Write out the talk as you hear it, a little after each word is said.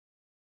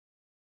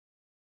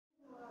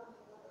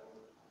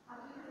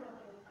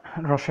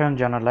রসায়ন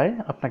জানালায়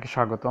আপনাকে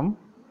স্বাগতম।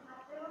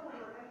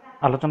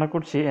 আলোচনা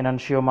করছি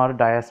এনানসিওমার,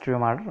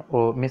 ডায়াস্ট্রিওমার ও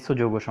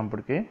মেসোযৌগ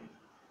সম্পর্কে।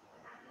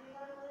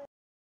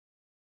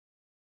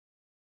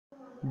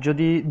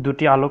 যদি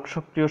দুটি আলোক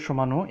সক্রিয়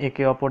সমাণু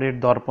একে অপরের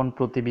দর্পণ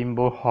প্রতিবিম্ব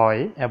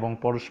হয় এবং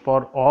পরস্পর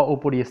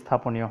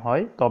অপরিস্থাপনীয়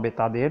হয় তবে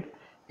তাদের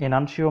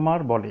এনানসিওমার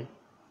বলে।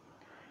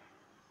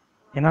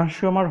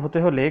 এনানসিওমার হতে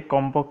হলে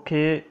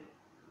কমপক্ষে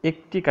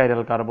একটি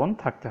কাইরাল কার্বন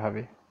থাকতে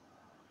হবে।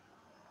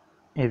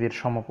 এদের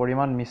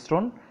সমপরিমাণ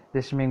মিশ্রণ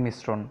রেশমিক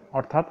মিশ্রণ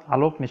অর্থাৎ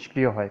আলোক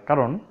নিষ্ক্রিয় হয়,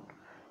 কারণ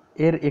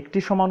এর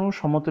একটি সমাণু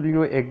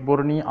সমতুলীয়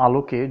একবর্ণী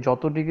আলোকে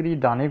যত ডিগ্রি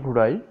ডানে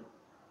ঘুরায়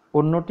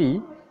অন্যটি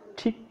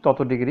ঠিক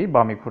তত ডিগ্রি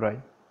বামে ঘুরায়।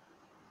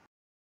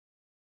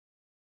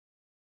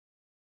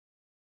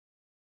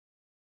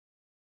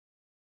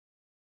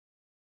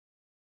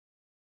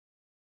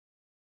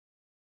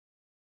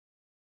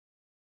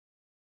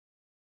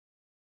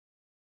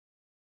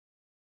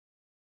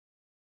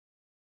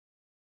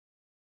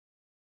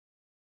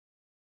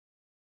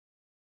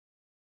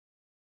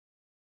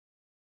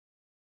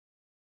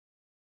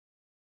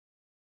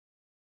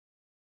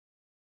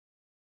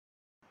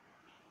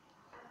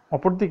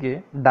 অপরদিকে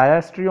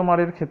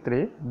ডায়াস্ট্রিওমারের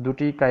ক্ষেত্রে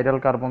দুটি কাইরাল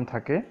কার্বন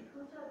থাকে।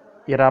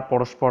 এরা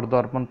পরস্পর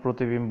দর্পণ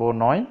প্রতিবিম্ব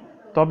নয়,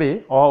 তবে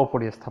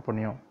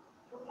অপরিস্থাপনীয়।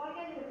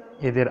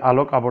 এদের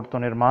আলোক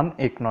আবর্তনের মান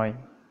এক নয়।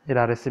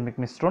 এরা রেশমিক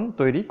মিশ্রণ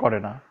তৈরি করে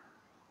না।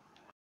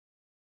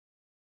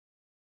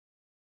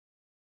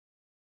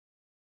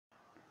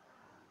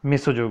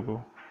 মেসোযৌগ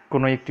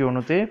কোনো একটি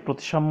অণুতে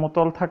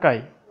প্রতিসাম্যতল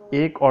থাকায়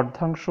এক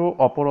অর্ধাংশ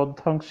অপর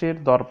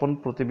অর্ধাংশের দর্পণ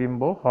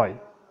প্রতিবিম্ব হয়।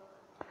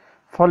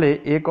 ফলে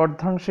এক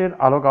অর্ধাংশের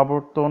আলোক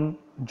আবর্তন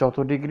যত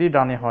ডিগ্রি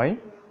ডানে হয়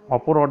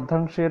অপর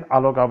অর্ধাংশের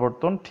আলোক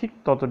আবর্তন ঠিক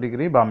তত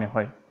ডিগ্রি বামে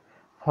হয়।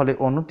 ফলে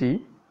অণুটি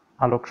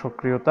আলোক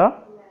সক্রিয়তা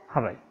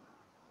হারায়।